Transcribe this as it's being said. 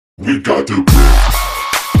We got to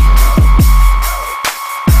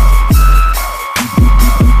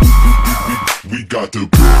We got to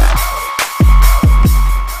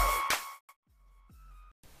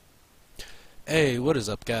Hey, what is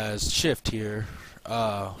up, guys? Shift here.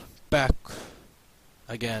 Back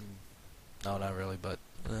again. No, not really, but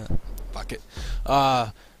fuck it.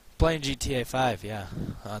 Playing GTA 5, yeah,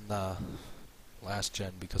 on the last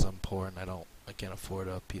gen because I'm poor and I can't afford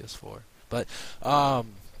a PS4. But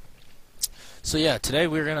so yeah, today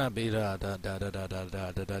we're gonna be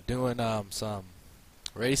doing some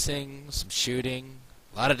racing, some shooting,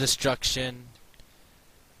 a lot of destruction,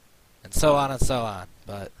 and so on and so on.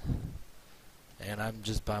 And I'm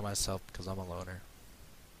just by myself because I'm a loner.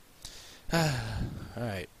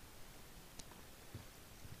 Alright.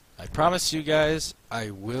 I promise you guys,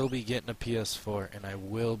 I will be getting a PS4 and I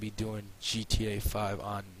will be doing GTA 5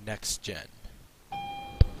 on next gen.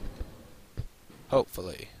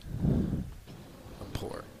 Hopefully. I'm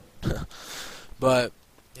poor. But,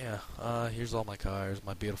 yeah, here's all my cars,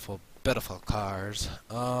 my beautiful cars.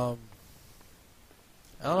 I don't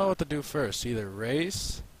know what to do first. Either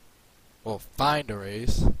race, well, find a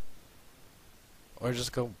race, or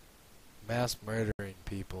just go mass murdering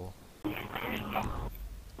people.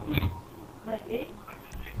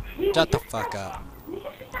 Shut the fuck up.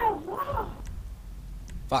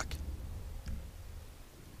 Fuck.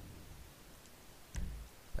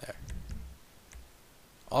 There.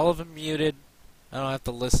 All of them muted. I don't have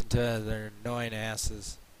to listen to their annoying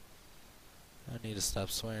asses. I need to stop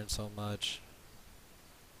swearing so much.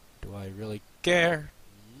 Do I really care?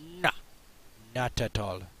 No. Not at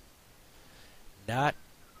all. Not.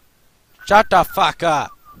 Shut the fuck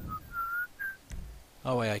up!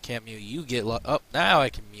 Oh wait, I can't mute you. Get oh, now I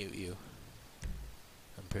can mute you.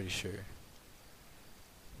 I'm pretty sure.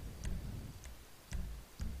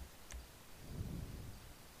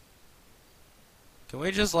 Can we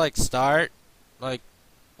just like start? Like,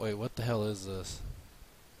 wait, what the hell is this?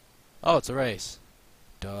 Oh, it's a race.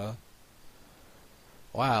 Duh.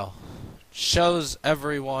 Wow. Shows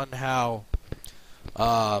everyone how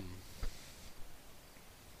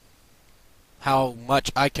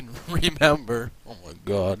much I can remember. Oh my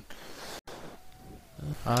god.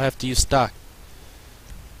 I'll have to use stock.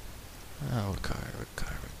 Oh, what car.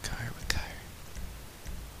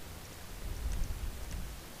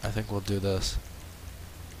 I think we'll do this.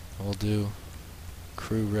 We'll do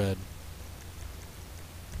Crew Red.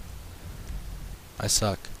 I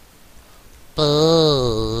suck.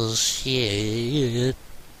 Bullshit.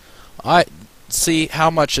 I see how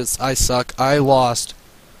much I suck. I lost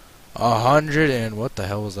 100 and what the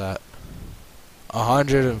hell was that?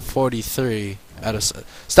 143 at a.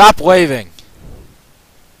 Stop waving.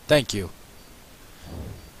 Thank you.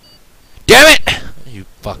 Damn it! You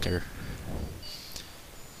fucker.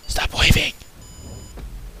 Stop waving.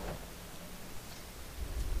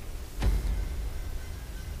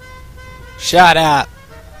 Shut up.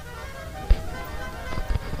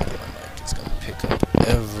 It's gonna pick up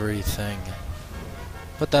everything.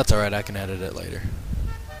 But that's alright, I can edit it later.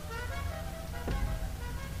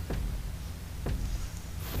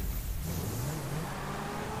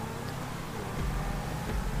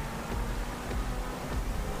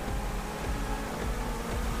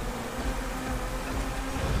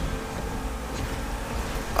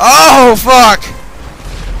 Oh, fuck!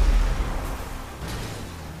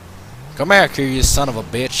 Come here, you son of a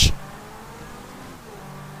bitch.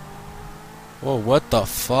 Whoa, what the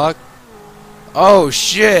fuck? Oh,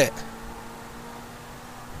 shit!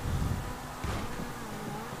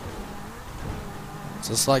 Is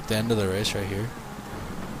this like the end of the race right here?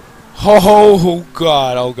 Oh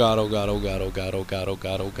god, oh god, oh god, oh god, oh god, oh god, oh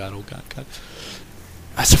god, oh god, oh god, god.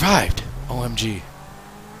 I survived! OMG.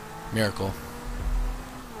 Miracle.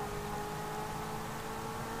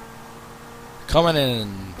 Coming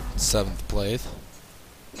in 7th place.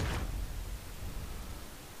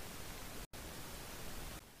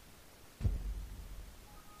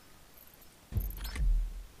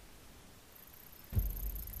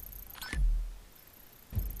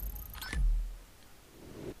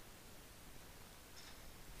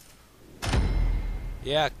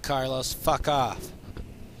 Yeah, Carlos, fuck off.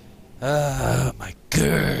 My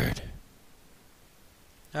god.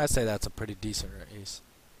 I'd say that's a pretty decent race.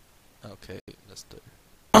 Okay, Mr.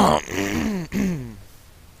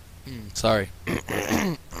 Sorry.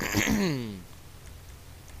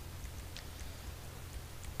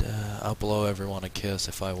 I'll blow everyone a kiss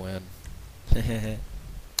if I win.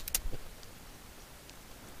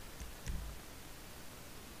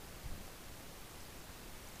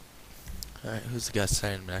 Alright, who's the guy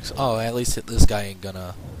standing next? Oh, at least this guy ain't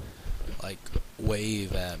gonna like,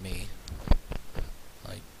 wave at me.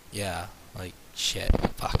 Like, yeah, like, shit,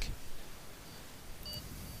 fuck.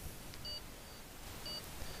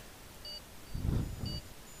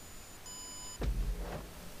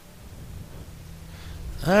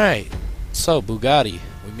 Alright, so Bugatti,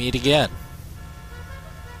 we meet again.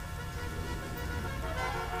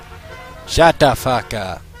 Shut the fuck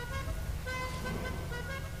up.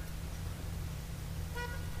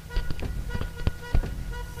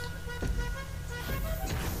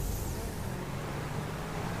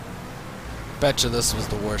 Betcha this was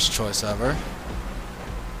the worst choice ever.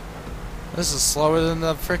 This is slower than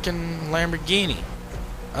the frickin' Lamborghini.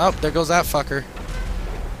 Oh, there goes that fucker.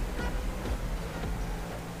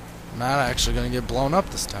 I'm not actually gonna get blown up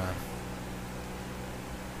this time.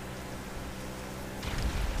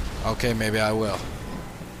 Okay, maybe I will.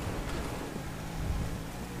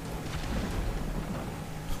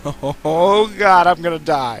 Oh god, I'm gonna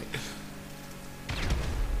die.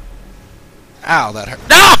 Ow, that hurt.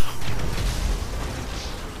 No!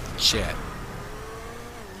 Shit.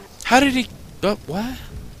 How did he... what?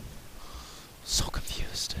 So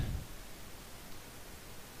confused.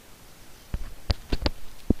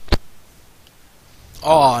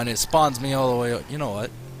 Oh, and it spawns me all the way up. You know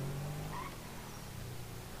what?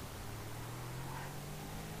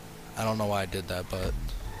 I don't know why I did that, but...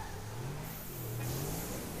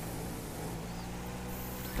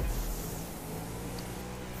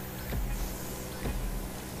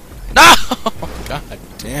 No! God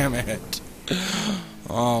damn it.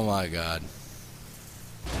 Oh my god.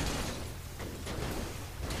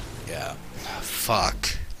 Yeah.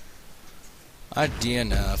 Fuck. I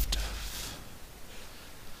DNF'd.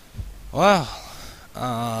 Well,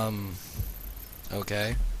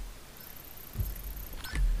 okay.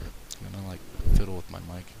 I'm gonna, like, fiddle with my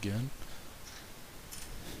mic again.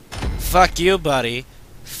 Fuck you, buddy.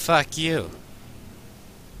 Fuck you.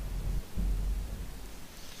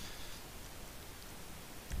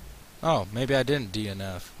 Oh, maybe I didn't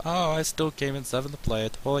DNF. Oh, I still came in 7th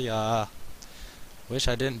place. Oh, yeah. Wish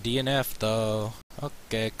I didn't DNF, though.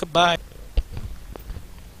 Okay, goodbye.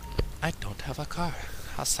 I don't have a car.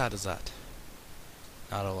 How sad is that?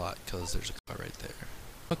 Not a lot, because there's a car right there.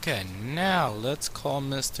 Okay, now let's call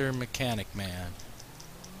Mr. Mechanic Man.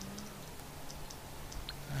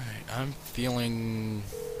 Alright, I'm feeling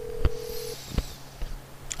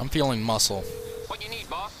muscle. What you need,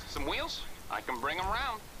 boss? Some wheels? I can bring them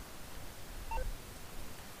around.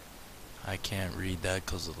 I can't read that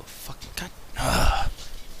because of the fucking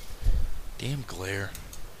damn glare.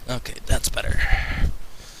 Okay, that's better.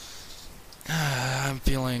 I'm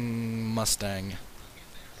feeling Mustang.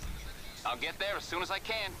 I'll get there as soon as I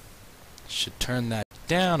can. Should turn that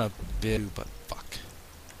down a bit, but fuck.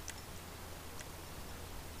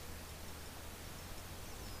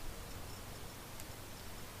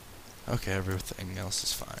 Okay, everything else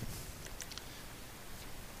is fine.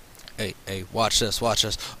 Hey, watch this, watch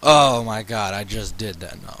this. Oh my god, I just did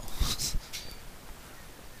that, no.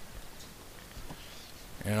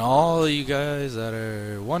 And all you guys that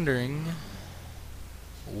are wondering,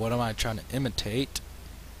 what am I trying to imitate?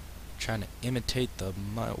 Trying to imitate the...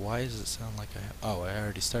 why does it sound like I... oh, I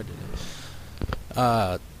already started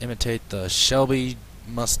it. Imitate the Shelby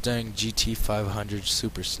Mustang GT500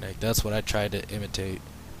 Super Snake. That's what I tried to imitate.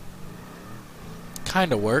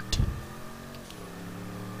 Kinda worked.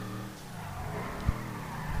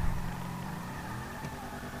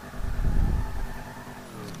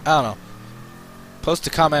 I don't know. Post a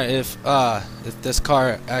comment if this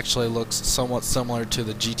car actually looks somewhat similar to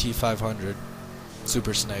the GT500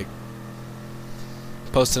 Super Snake.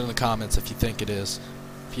 Post it in the comments if you think it is.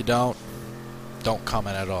 If you don't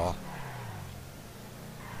comment at all.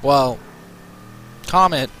 Well,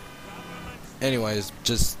 comment. Anyways,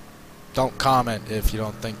 just don't comment if you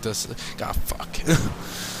don't think this. God, fuck.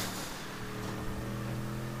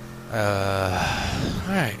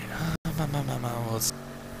 Alright. Let's.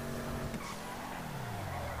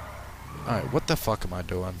 Alright, what the fuck am I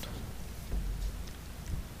doing?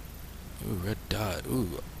 Ooh, red dot.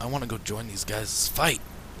 Ooh, I want to go join these guys' fight.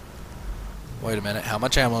 Wait a minute, how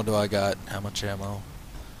much ammo do I got? How much ammo?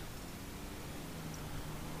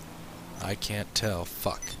 I can't tell.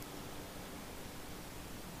 Fuck.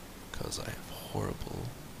 Because I have horrible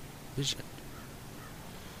vision.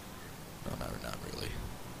 No, not really.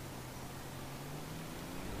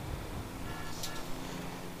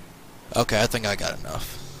 Okay, I think I got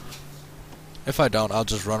enough. If I don't, I'll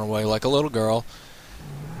just run away like a little girl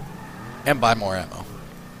and buy more ammo.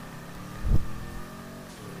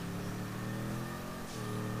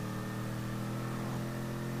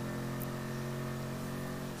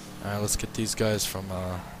 Alright, let's get these guys from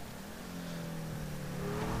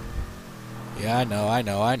Yeah, I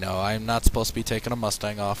know. I'm not supposed to be taking a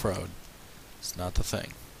Mustang off-road. It's not the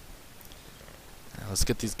thing. Now, let's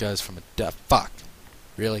get these guys from a death. Fuck.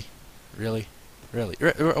 Really? Really? Really?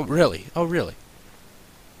 Really? Oh, really?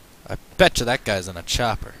 I bet you that guy's in a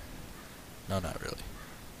chopper. No, not really.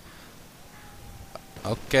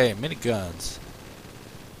 Okay, miniguns.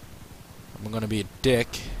 I'm gonna be a dick.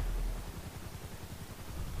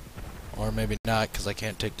 Or maybe not, because I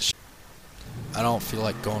can't take the I don't feel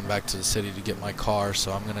like going back to the city to get my car,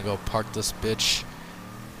 so I'm gonna go park this bitch.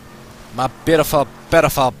 My beautiful,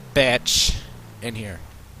 beautiful bitch in here.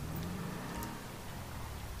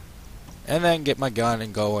 And then get my gun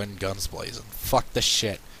and go in guns blazing. Fuck the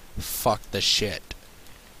shit. Fuck the shit.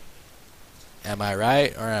 Am I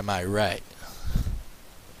right or am I right?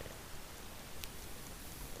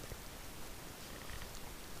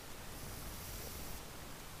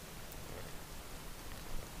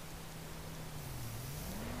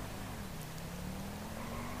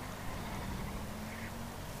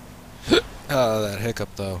 Oh, that hiccup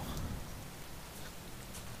though.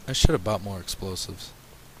 I should have bought more explosives.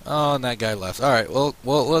 Oh, and that guy left. Alright, well,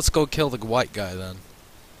 let's go kill the white guy then.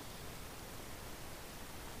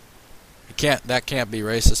 That can't be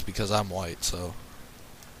racist because I'm white, so.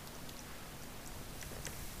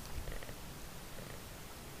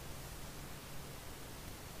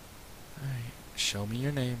 Alright, show me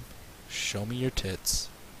your name. Show me your tits.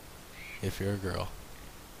 If you're a girl.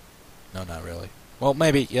 No, not really. Well,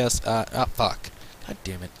 maybe, yes, fuck. God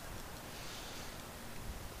damn it.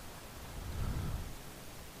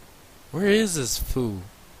 Where is this fool?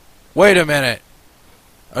 Wait a minute!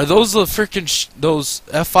 Are those the freaking those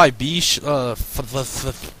FIB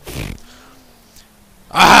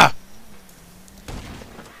ah!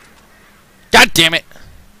 God damn it!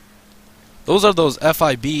 Those are those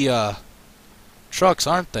FIB trucks,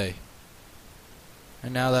 aren't they?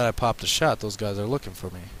 And now that I popped a shot, those guys are looking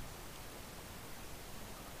for me.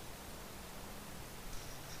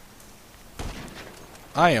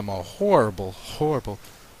 I am a horrible, horrible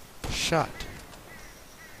shot.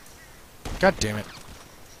 God damn it.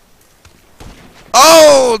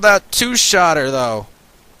 Oh, that two-shotter, though.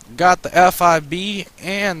 Got the FIB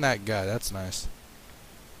and that guy. That's nice.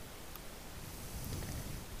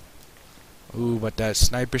 Ooh, but that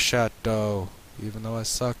sniper shot, though. Even though I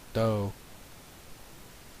suck, though.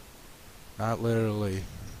 Not literally.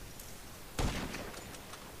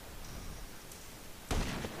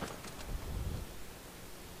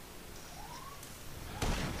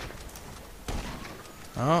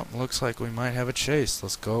 Oh, looks like we might have a chase.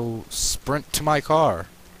 Let's go sprint to my car.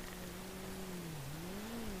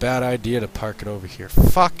 Bad idea to park it over here.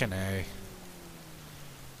 Fucking A.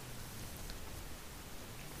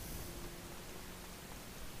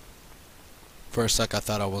 For a sec I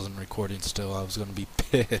thought I wasn't recording still. I was gonna be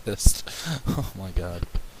pissed. Oh my god.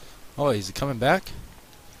 Oh, is he coming back?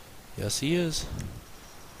 Yes, he is.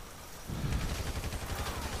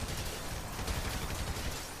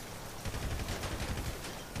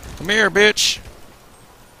 Come here, bitch!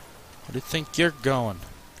 Where do you think you're going?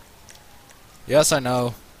 Yes, I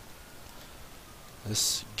know.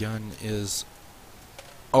 This gun is...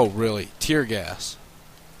 Oh, really? Tear gas.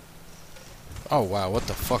 Oh, wow. What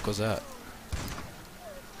the fuck was that?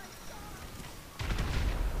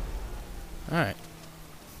 Alright.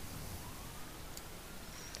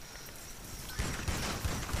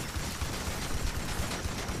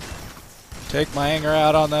 Take my anger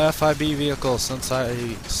out on the FIB vehicle since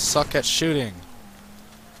I suck at shooting.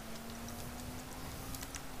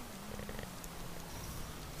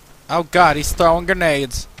 Oh god, he's throwing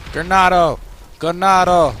grenades. Granado!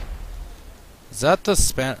 Granado! Is that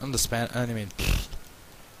the I mean,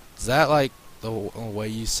 is that like the way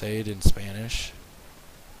you say it in Spanish?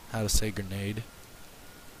 How to say grenade?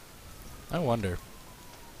 I wonder.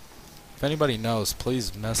 If anybody knows,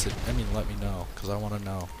 please let me know, because I want to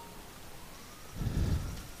know.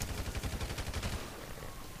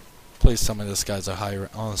 Please tell me this guy's a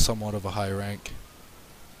somewhat of a high rank.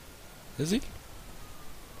 Is he?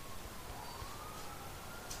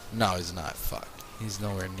 No, he's not. Fuck. He's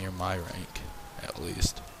nowhere near my rank, at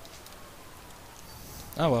least.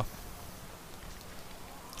 Oh well.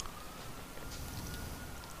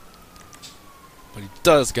 But he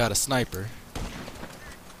does got a sniper.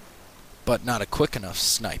 But not a quick enough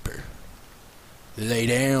sniper. Lay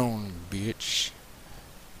down, bitch.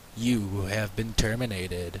 You have been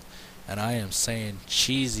terminated. And I am saying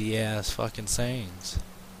cheesy ass fucking sayings.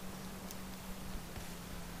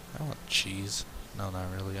 I want cheese. No, not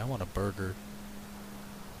really. I want a burger.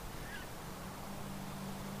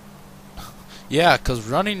 Yeah, 'cause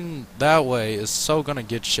running that way is so gonna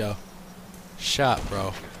get you shot,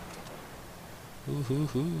 bro. Hoo hoo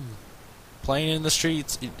hoo. Playing in the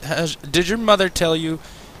streets. Did your mother tell you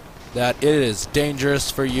that it is dangerous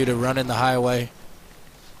for you to run in the highway?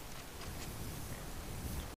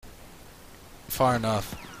 Far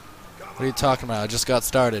enough. What are you talking about? I just got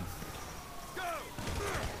started.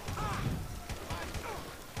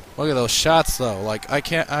 Look at those shots though. Like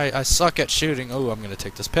I suck at shooting. Oh, I'm gonna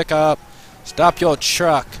take this pickup. Stop your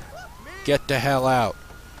truck. Get the hell out.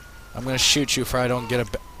 I'm gonna shoot you if I don't get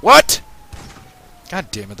a what? God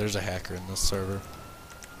damn it, there's a hacker in this server.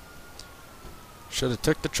 Should have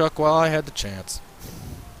took the truck while I had the chance.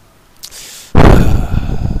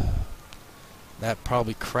 That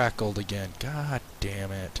probably crackled again. God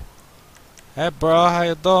damn it. Hey bro, how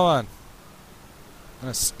you doing?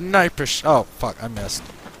 A sniper oh fuck, I missed.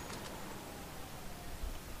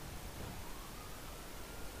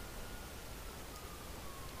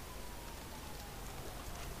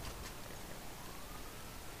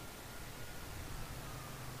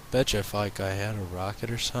 Betcha if like I had a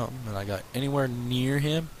rocket or something and I got anywhere near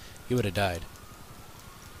him, he would have died.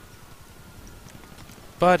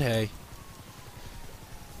 But hey.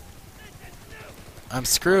 I'm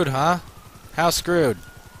screwed, huh? How screwed?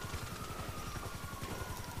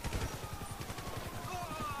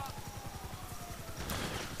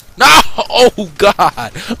 No! Oh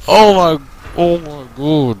god! Oh my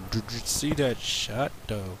god! Did you see that shot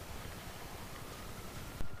though?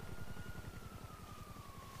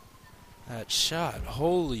 That shot,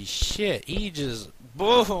 holy shit, he just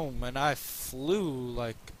boom, and I flew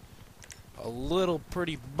like a little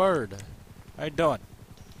pretty bird. How you doing?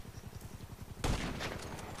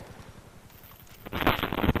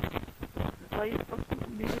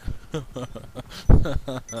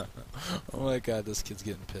 Oh my god, this kid's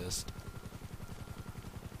getting pissed.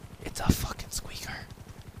 It's a fucking squeaker.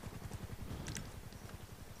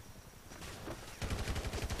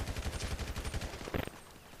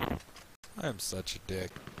 I am such a dick.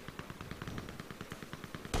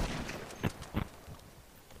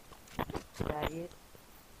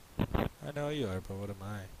 I know you are, but what am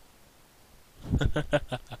I?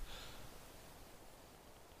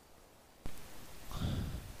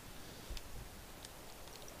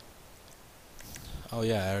 Oh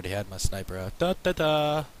yeah, I already had my sniper out. Da da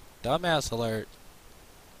da! Dumbass alert!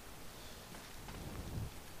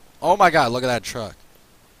 Oh my god, look at that truck.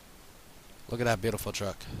 Look at that beautiful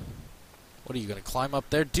truck. What are you gonna climb up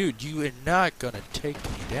there? Dude, you are not gonna take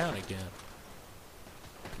me down again.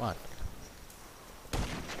 Come on.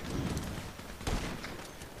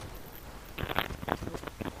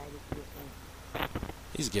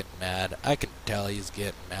 He's getting mad. I can tell he's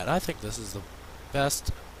getting mad. I think this is the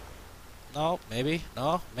best. No, maybe.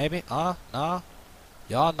 No, maybe. No.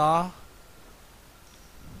 Yeah, nah.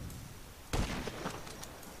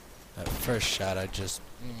 That first shot, I just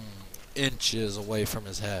inches away from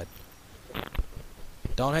his head.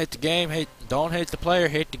 Don't hate the game, don't hate the player,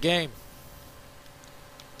 hate the game.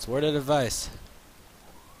 It's word of advice.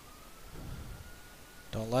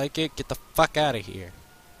 Don't like it, get the fuck out of here.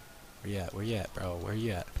 Where you at? Where you at, bro? Where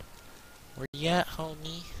you at? Where you at,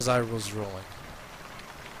 homie? As I was rolling.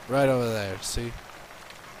 Right over there, see?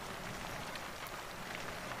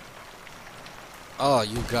 Oh,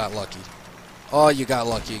 you got lucky. Oh, you got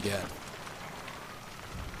lucky again.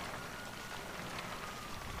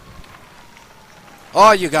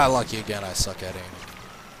 Oh, you got lucky again. I suck at aiming.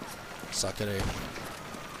 Suck at aiming.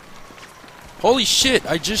 Holy shit,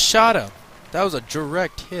 I just shot him. That was a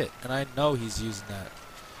direct hit, and I know he's using that.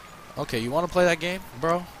 Okay, you want to play that game,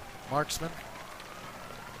 bro? Marksman?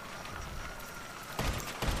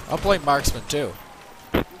 I'll play Marksman, too.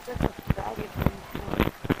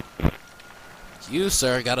 You,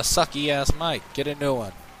 sir, got a sucky-ass mic. Get a new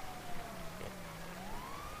one.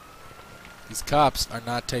 These cops are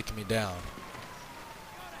not taking me down.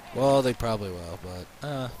 Well, they probably will,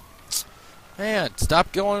 but, man,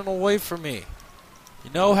 stop going away from me. You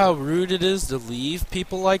know how rude it is to leave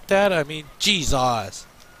people like that? I mean, Jesus.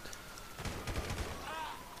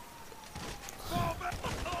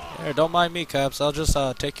 Here, don't mind me, cops. I'll just,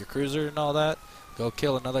 take your cruiser and all that. Go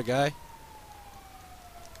kill another guy.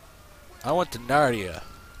 I went to Narnia.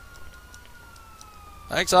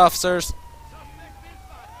 Thanks, officers.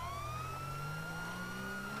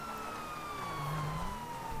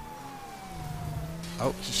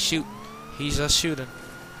 Oh, he's shooting. He's shooting.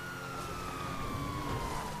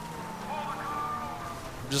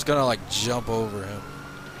 I'm just gonna like jump over him.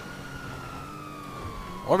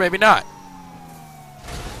 Or maybe not.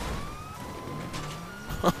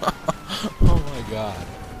 Oh my god.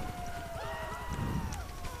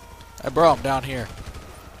 Hey bro, I'm down here.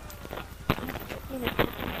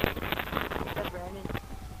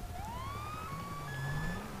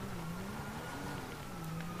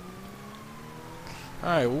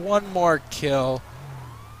 Alright, one more kill.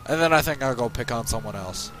 And then I think I'll go pick on someone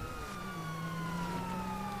else.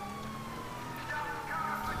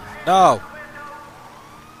 No!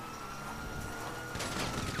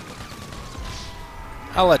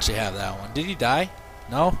 I'll let you have that one. Did he die?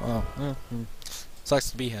 No? Oh.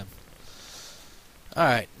 Sucks to be him.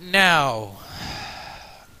 Alright, now.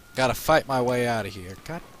 Gotta fight my way out of here.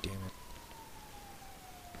 God damn it.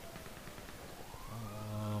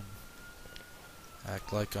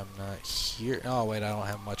 Act like I'm not here. Oh, wait, I don't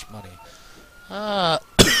have much money. God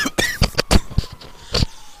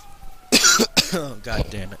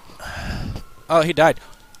damn it. Oh, he died.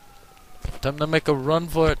 Time to make a run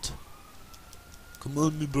for it. Come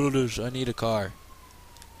on, me brothers. I need a car.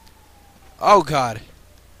 Oh, God.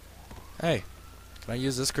 Hey, can I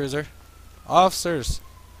use this cruiser? Officers.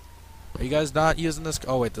 Are you guys not using this?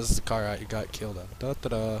 Oh, wait, this is the car I got killed in.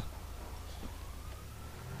 Da-da-da.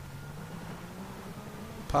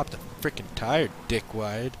 Pop the freaking tire,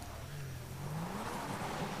 dickwad.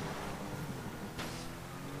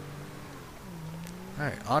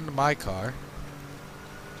 Alright, on to my car.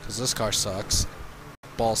 Because this car sucks.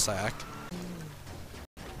 Ball sack.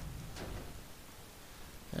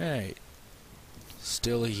 Alright.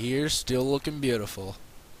 Still here, still looking beautiful.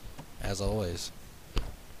 As always.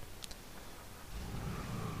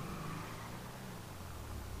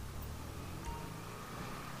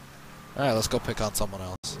 Alright, let's go pick on someone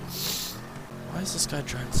else. Why is this guy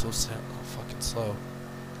driving so fucking slow?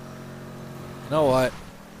 You know what?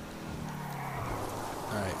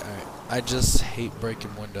 Alright. I just hate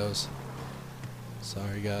breaking windows.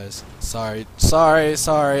 Sorry, guys. Sorry.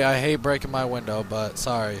 I hate breaking my window, but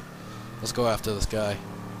sorry. Let's go after this guy.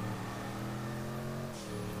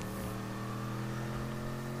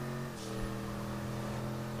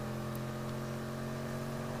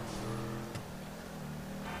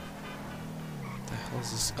 What the hell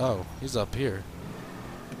is this? Oh, he's up here.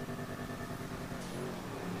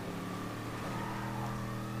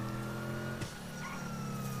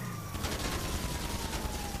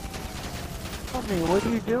 Tommy, what are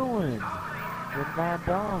you doing? You're mad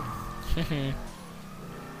dumb.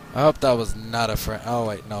 I hope that was not a friend. Oh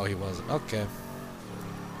wait, no, he wasn't. Okay.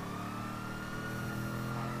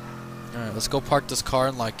 Alright, let's go park this car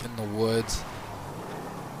in the woods.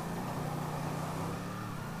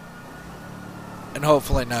 And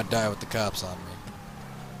hopefully not die with the cops on me.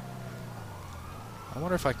 I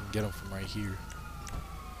wonder if I can get him from right here.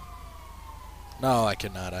 No, I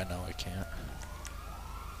cannot. I know I can't.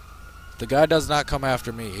 If the guy does not come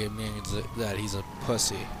after me, it means that he's a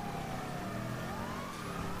pussy.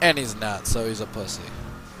 And he's not, so he's a pussy.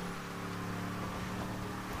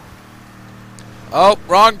 Oh,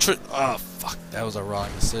 wrong oh, fuck. That was a wrong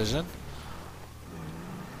decision.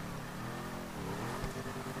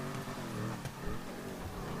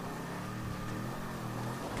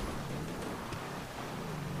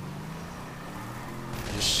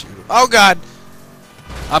 Just shoot him. Oh, God!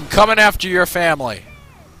 I'm coming after your family.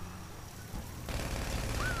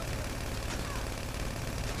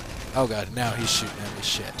 Oh, God. Now he's shooting at me.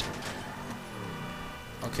 Shit.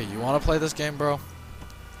 Okay, you want to play this game, bro?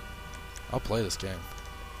 I'll play this game.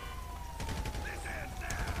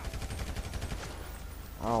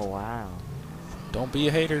 Oh, wow. Don't be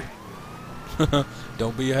a hater.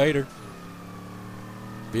 Don't be a hater.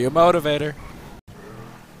 Be a motivator.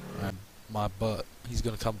 My butt. He's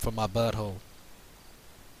gonna come from my butthole.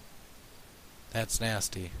 That's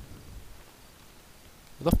nasty.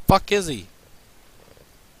 Where the fuck is he?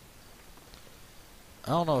 I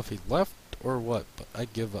don't know if he left or what, but I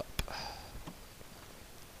give up.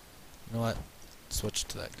 You know what? Switch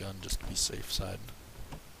to that gun just to be safe side.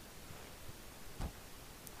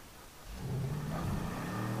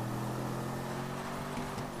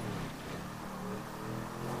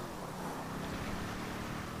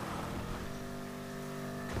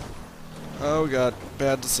 Oh, God.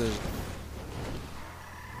 Bad decision.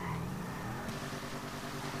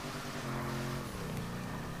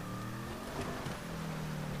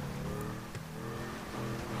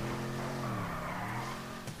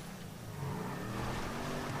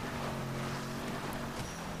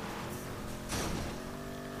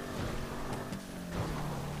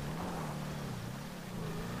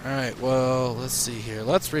 Alright, well, let's see here.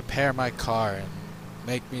 Let's repair my car and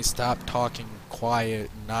make me stop talking quiet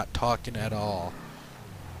and not talking at all.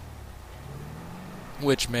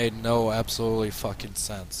 Which made no absolutely fucking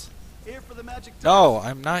sense. Here for the magic touch. No,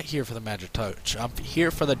 I'm not here for the magic touch. I'm here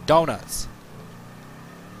for the donuts.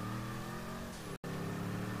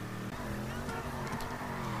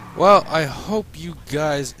 Well, I hope you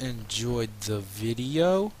guys enjoyed the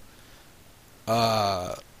video.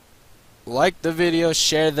 like the video,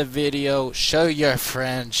 share the video, show your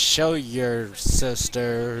friends, show your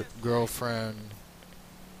sister, girlfriend,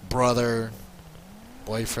 brother,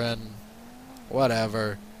 boyfriend,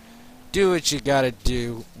 whatever. Do what you gotta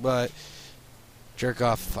do, but jerk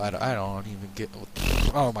off if I don't even get.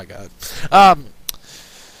 Oh my god.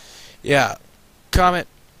 Yeah. Comment,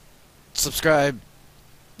 subscribe,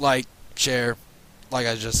 like, share, like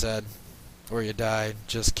I just said, or you die.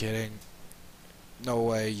 Just kidding. No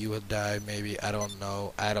way you would die, maybe. I don't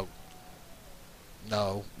know. I don't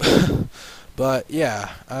know. But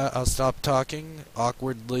yeah, I'll stop talking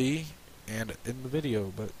awkwardly and in the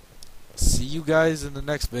video. But see you guys in the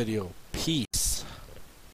next video.